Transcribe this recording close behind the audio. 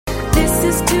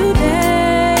is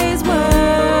today's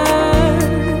word.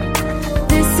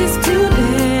 This is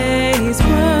today's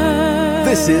word.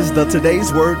 This is the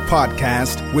Today's Word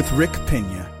podcast with Rick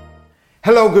Pena.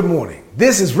 Hello, good morning.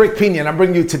 This is Rick Pena, and I'm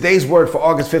bringing you today's word for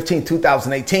August 15,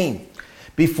 2018.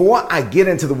 Before I get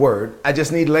into the word, I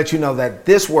just need to let you know that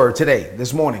this word today,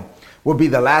 this morning, will be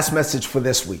the last message for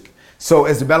this week. So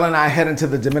Isabella and I head into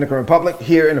the Dominican Republic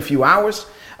here in a few hours.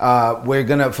 We're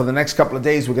going to, for the next couple of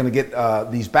days, we're going to get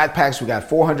these backpacks. We got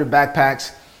 400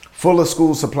 backpacks full of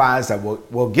school supplies that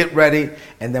we'll get ready.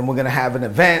 And then we're going to have an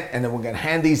event, and then we're going to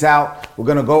hand these out. We're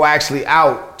going to go actually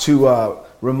out to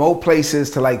remote places,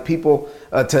 to like people,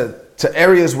 to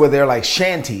areas where they're like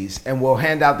shanties, and we'll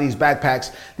hand out these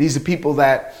backpacks. These are people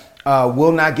that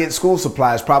will not get school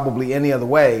supplies probably any other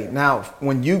way. Now,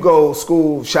 when you go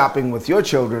school shopping with your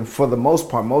children, for the most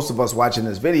part, most of us watching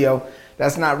this video,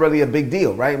 that's not really a big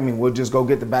deal, right? I mean, we'll just go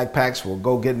get the backpacks, we'll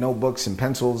go get notebooks and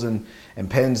pencils and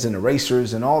pens and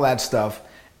erasers and all that stuff.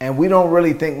 And we don't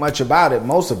really think much about it.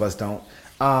 Most of us don't.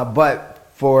 But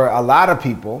for a lot of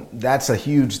people, that's a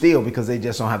huge deal because they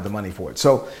just don't have the money for it.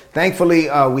 So thankfully,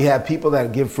 we have people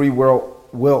that give free will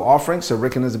offerings. So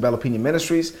Rick and Isabella Pena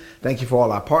Ministries, thank you for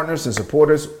all our partners and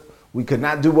supporters. We could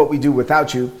not do what we do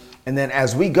without you. And then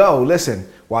as we go, listen,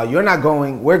 while you're not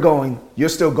going, we're going, you're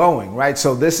still going, right?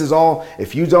 So this is all,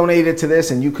 if you donated to this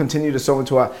and you continue to sow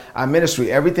into our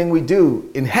ministry, everything we do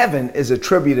in heaven is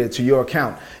attributed to your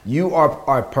account. You are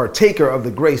a partaker of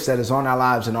the grace that is on our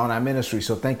lives and on our ministry.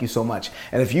 So thank you so much.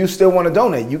 And if you still want to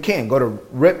donate, you can go to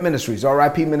RIP Ministries,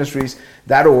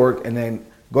 RIPministries.org, and then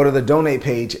go to the donate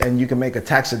page and you can make a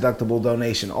tax deductible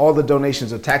donation. All the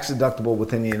donations are tax deductible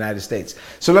within the United States.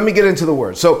 So let me get into the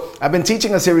word. So I've been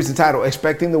teaching a series entitled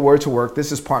Expecting the Word to Work.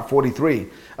 This is part 43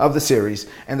 of the series.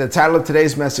 And the title of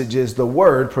today's message is The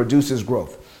Word Produces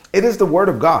Growth. It is the Word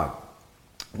of God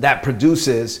that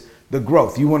produces the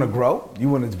growth. You want to grow, you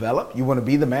want to develop, you want to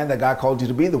be the man that God called you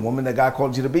to be, the woman that God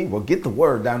called you to be. Well, get the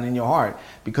word down in your heart,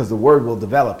 because the word will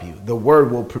develop you. The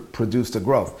word will produce the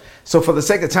growth. So for the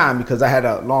sake of time, because I had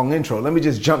a long intro, let me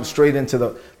just jump straight into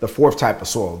the fourth type of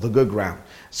soil, the good ground.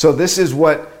 So this is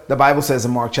what the Bible says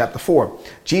in Mark chapter 4.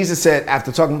 Jesus said,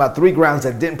 after talking about three grounds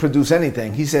that didn't produce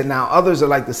anything, he said, now others are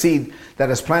like the seed that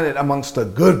is planted amongst the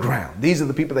good ground. These are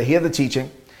the people that hear the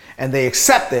teaching and they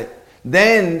accept it.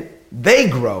 Then they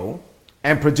grow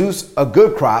and produce a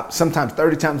good crop, sometimes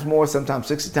 30 times more, sometimes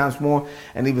 60 times more,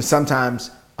 and even sometimes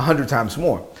 100 times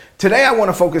more. Today, I want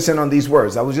to focus in on these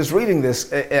words. I was just reading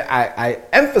this. I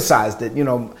emphasized it. You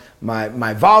know,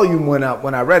 my volume went up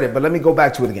when I read it, but let me go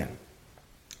back to it again.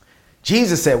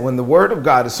 Jesus said, when the word of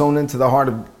God is sown into the heart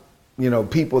of,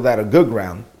 people that are good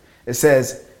ground, it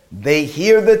says they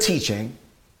hear the teaching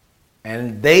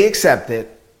and they accept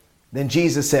it. Then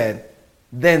Jesus said,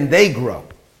 then they grow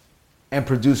and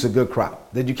produce a good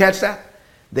crop. Did you catch that?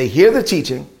 They hear the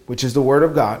teaching, which is the word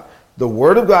of God. The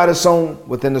word of God is sown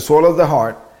within the soil of the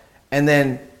heart. And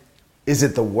then, is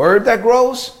it the word that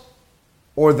grows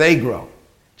or they grow?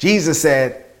 Jesus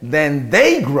said, then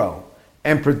they grow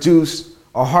and produce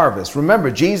a harvest.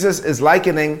 Remember, Jesus is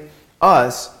likening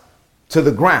us to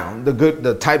the ground,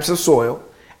 the types of soil.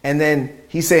 And then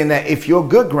he's saying that if you're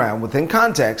good ground within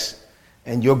context,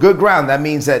 and you're good ground, that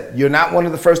means that you're not one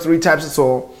of the first three types of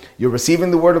soil. You're receiving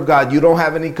the word of God. You don't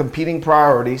have any competing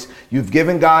priorities. You've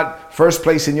given God first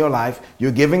place in your life.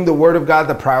 You're giving the word of God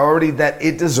the priority that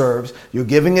it deserves. You're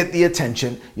giving it the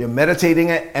attention. You're meditating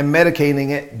it and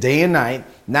medicating it day and night.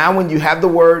 Now, when you have the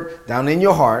word down in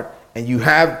your heart and you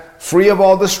have free of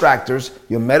all distractors,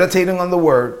 you're meditating on the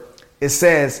word. It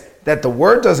says that the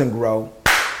word doesn't grow,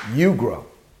 you grow.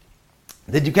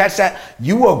 Did you catch that?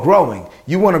 You are growing.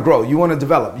 You want to grow. You want to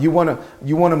develop. You want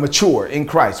to mature in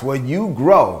Christ. Well, you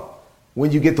grow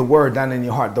when you get the word down in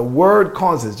your heart. The word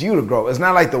causes you to grow. It's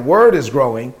not like the word is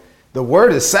growing. The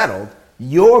word is settled.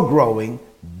 You're growing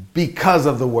because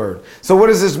of the word. So what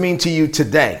does this mean to you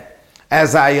today?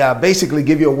 As I basically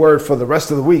give you a word for the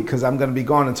rest of the week, because I'm going to be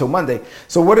gone until Monday.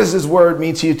 So what does this word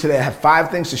mean to you today? I have 5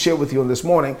 things to share with you on this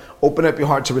morning. Open up your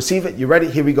heart to receive it. You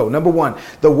ready? Here we go. Number 1,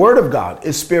 the word of God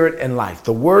is spirit and life.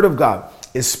 The word of God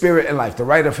is spirit and life. The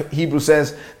writer of Hebrews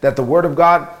says that the word of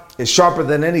God is sharper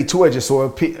than any two-edged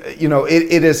sword.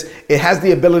 It has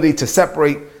the ability to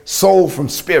separate soul from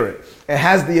spirit. It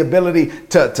has the ability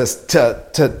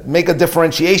to make a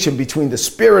differentiation between the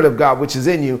spirit of God, which is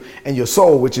in you, and your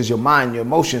soul, which is your mind, your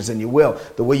emotions, and your will,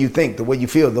 the way you think, the way you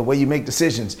feel, the way you make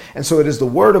decisions. And so it is the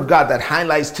word of God that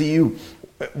highlights to you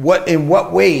in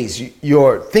what ways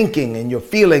your thinking and your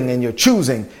feeling and your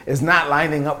choosing is not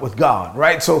lining up with God,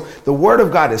 right? So the word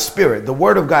of God is spirit. The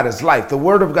word of God is life. The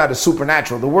word of God is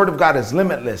supernatural. The word of God is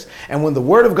limitless. And when the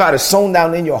word of God is sown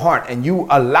down in your heart and you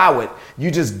allow it, you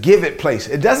just give it place.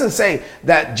 It doesn't say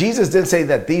that Jesus didn't say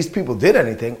that these people did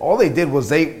anything. All they did was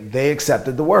they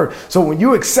accepted the word. So when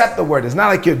you accept the word, it's not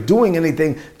like you're doing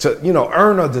anything to,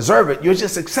 earn or deserve it. You're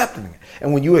just accepting it.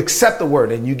 And when you accept the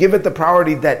word and you give it the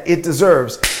priority that it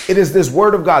deserves, it is this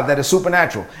word of God that is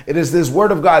supernatural. It is this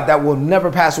word of God that will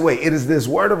never pass away. It is this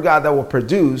word of God that will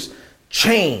produce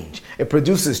change. It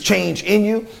produces change in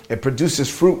you. It produces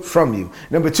fruit from you.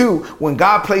 Number two, when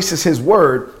God places his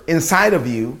word inside of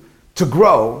you to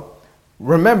grow,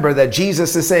 remember that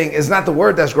Jesus is saying it's not the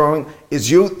word that's growing, it's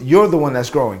you. You're the one that's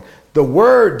growing. The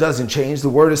word doesn't change. The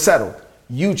word is settled.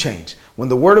 You change. When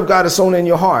the word of God is sown in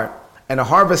your heart and a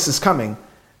harvest is coming,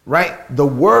 right? The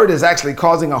word is actually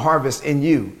causing a harvest in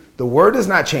you. The word is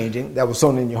not changing that was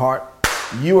sown in your heart.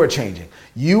 You are changing.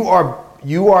 You are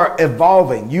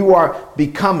evolving. You are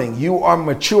becoming. You are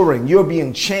maturing. You're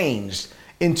being changed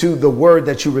into the word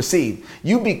that you receive.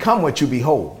 You become what you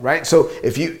behold, right? So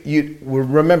if you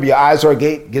remember, your eyes are a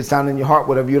gate, gets down in your heart,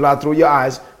 whatever you allow through your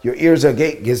eyes. Your ears are a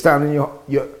gate, gets down in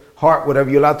your heart, whatever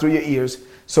you allow through your ears.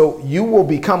 So you will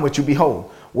become what you behold.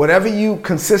 Whatever you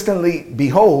consistently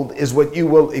behold is what you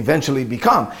will eventually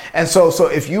become. And so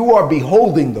if you are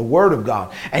beholding the word of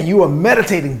God and you are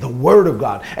meditating the word of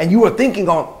God and you are thinking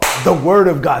on the word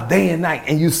of God day and night,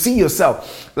 and you see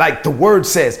yourself like the word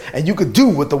says, and you could do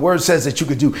what the word says that you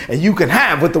could do, and you can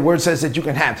have what the word says that you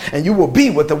can have, and you will be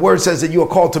what the word says that you are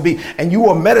called to be, and you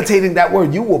are meditating that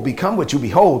word, you will become what you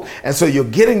behold. And so you're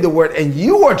getting the word and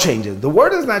you are changing. The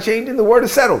word is not changing. The word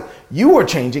is settled. You are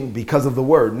changing because of the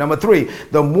word. Number three,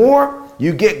 the more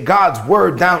you get God's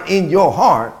word down in your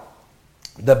heart,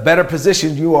 the better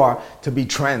positioned you are to be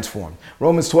transformed.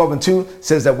 Romans 12:2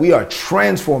 says that we are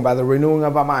transformed by the renewing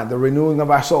of our mind, the renewing of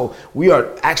our soul. We are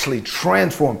actually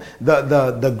transformed.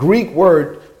 The Greek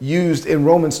word used in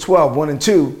Romans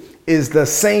 12:1-2 is the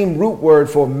same root word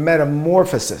for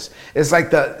metamorphosis. It's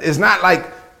not like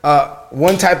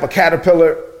one type of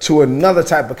caterpillar to another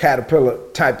type of caterpillar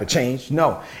type of change.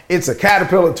 No, it's a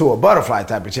caterpillar to a butterfly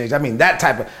type of change.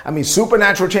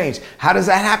 Supernatural change. How does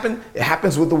that happen? It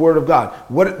happens with the word of God.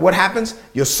 What happens?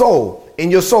 Your soul. In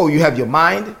your soul, you have your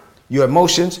mind, your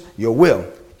emotions, your will.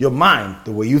 Your mind,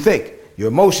 the way you think. Your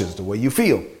emotions, the way you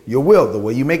feel. Your will, the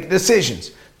way you make decisions.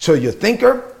 So your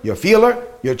thinker, your feeler,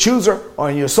 your chooser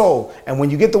are in your soul. And when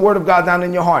you get the word of God down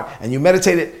in your heart and you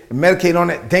medicate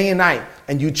on it day and night,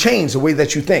 and you change the way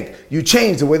that you think, you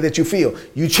change the way that you feel,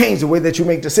 you change the way that you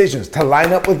make decisions to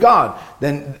line up with God,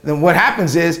 then what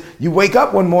happens is you wake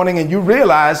up one morning and you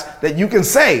realize that you can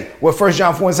say what 1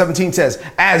 John 4:17 says,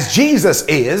 as Jesus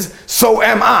is, so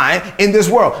am I in this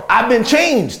world. I've been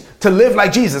changed to live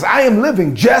like Jesus. I am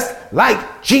living just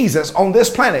like Jesus on this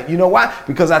planet. You know why?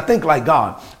 Because I think like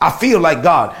God. I feel like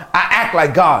God. I act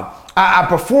like God. I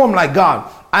perform like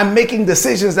God. I'm making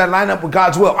decisions that line up with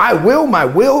God's will. I will my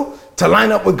will to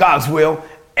line up with God's will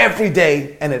every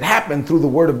day. And it happened through the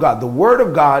word of God. The word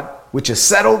of God, which is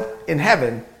settled in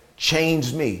heaven,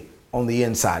 changed me on the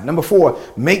inside. Number four,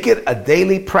 make it a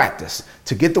daily practice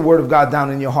to get the word of God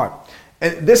down in your heart.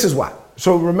 And this is why.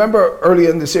 So remember earlier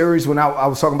in the series when I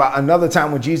was talking about another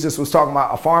time when Jesus was talking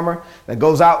about a farmer that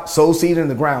goes out, sows seed in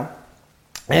the ground.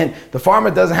 And the farmer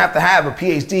doesn't have to have a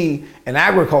PhD in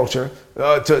agriculture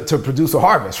to produce a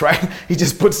harvest, right? He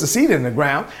just puts the seed in the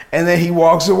ground and then he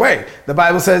walks away. The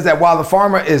Bible says that while the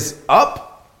farmer is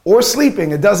up or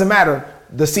sleeping, it doesn't matter.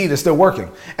 The seed is still working.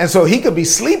 And so he could be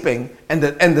sleeping and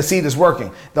the seed is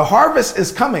working. The harvest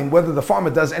is coming whether the farmer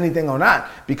does anything or not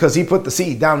because he put the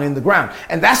seed down in the ground.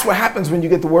 And that's what happens when you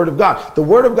get the word of God. The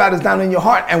word of God is down in your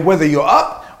heart, and whether you're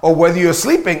up or whether you're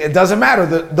sleeping, it doesn't matter.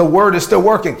 The word is still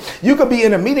working. You could be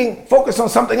in a meeting focused on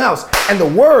something else, and the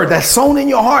word that's sown in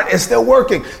your heart is still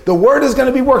working. The word is going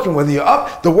to be working. Whether you're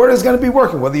up, the word is going to be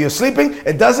working. Whether you're sleeping,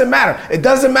 it doesn't matter. It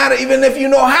doesn't matter even if you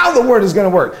know how the word is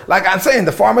going to work. Like I'm saying,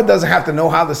 the farmer doesn't have to know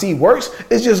how the seed works.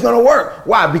 It's just going to work.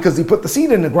 Why? Because he put the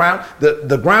seed in the ground.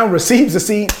 The ground receives the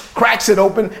seed, cracks it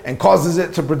open, and causes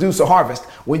it to produce a harvest.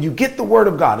 When you get the word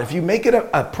of God, if you make it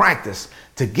a practice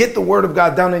to get the word of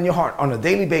God down in your heart on a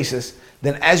daily basis,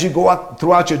 then as you go out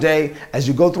throughout your day, as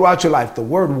you go throughout your life, the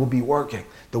word will be working.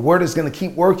 The word is going to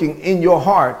keep working in your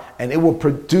heart, and it will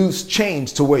produce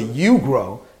change to where you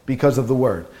grow because of the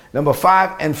word. Number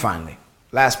 5, and finally,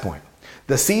 last point.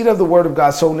 The seed of the word of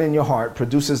God sown in your heart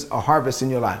produces a harvest in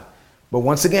your life. But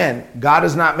once again, God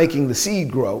is not making the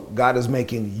seed grow. God is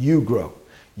making you grow.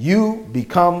 You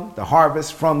become the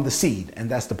harvest from the seed, and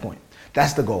that's the point.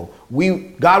 That's the goal.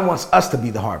 God wants us to be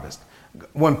the harvest.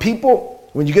 When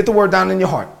you get the word down in your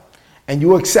heart and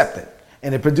you accept it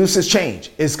and it produces change,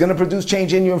 it's going to produce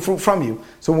change in you and fruit from you.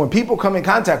 So when people come in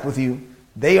contact with you,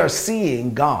 they are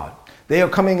seeing God. They are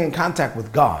coming in contact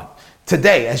with God.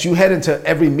 Today, as you head into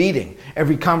every meeting,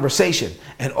 every conversation,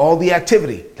 and all the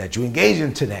activity that you engage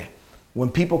in today, when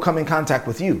people come in contact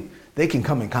with you, they can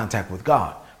come in contact with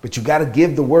God. But you got to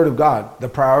give the word of God the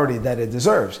priority that it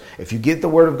deserves. If you get the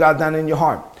word of God down in your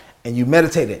heart and you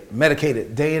medicate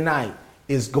it day and night,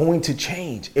 it's going to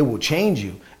change. It will change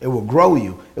you. It will grow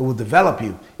you. It will develop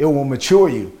you. It will mature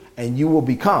you. And you will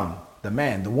become the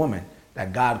man, the woman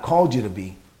that God called you to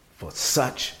be for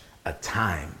such a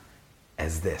time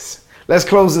as this. Let's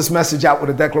close this message out with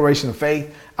a declaration of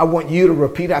faith. I want you to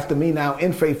repeat after me now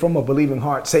in faith from a believing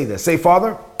heart. Say this. Say,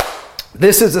 Father,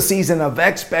 this is a season of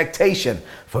expectation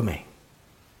for me.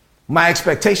 My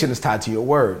expectation is tied to your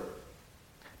word.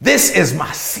 This is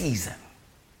my season.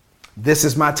 This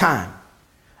is my time.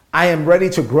 I am ready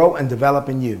to grow and develop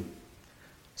in you.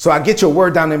 So I get your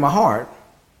word down in my heart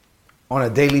on a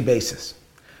daily basis.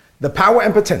 The power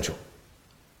and potential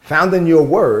found in your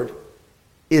word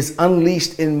is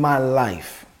unleashed in my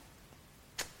life.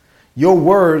 Your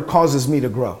word causes me to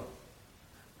grow.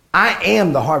 I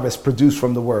am the harvest produced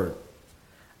from the word.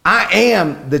 I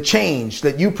am the change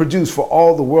that you produce for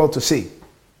all the world to see.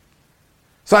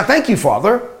 So I thank you,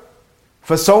 Father,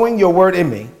 for sowing your word in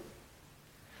me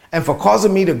and for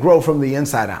causing me to grow from the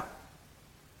inside out.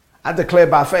 I declare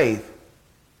by faith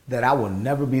that I will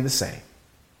never be the same.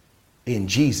 In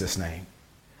Jesus' name,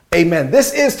 amen.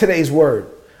 This is today's word.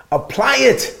 Apply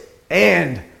it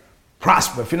and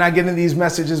prosper. If you're not getting these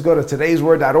messages, go to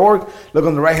todaysword.org. Look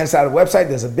on the right-hand side of the website.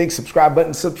 There's a big subscribe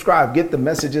button. Subscribe. Get the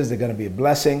messages. They're going to be a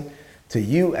blessing to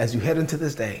you as you head into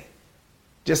this day.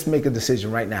 Just make a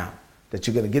decision right now that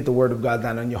you're going to get the word of God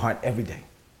down on your heart every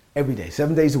day,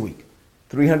 7 days a week,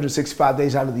 365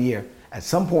 days out of the year. At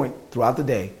some point throughout the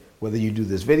day, whether you do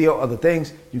this video or other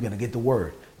things, you're going to get the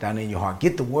word down in your heart.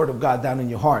 Get the word of God down in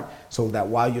your heart so that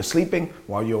while you're sleeping,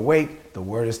 while you're awake, the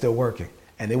word is still working.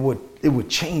 And it would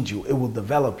change you. It will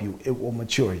develop you. It will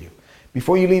mature you.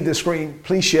 Before you leave the screen,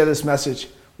 please share this message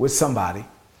with somebody.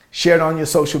 Share it on your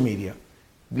social media.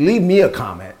 Leave me a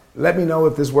comment. Let me know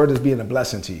if this word is being a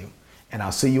blessing to you. And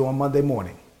I'll see you on Monday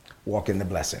morning. Walk in the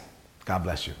blessing. God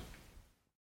bless you.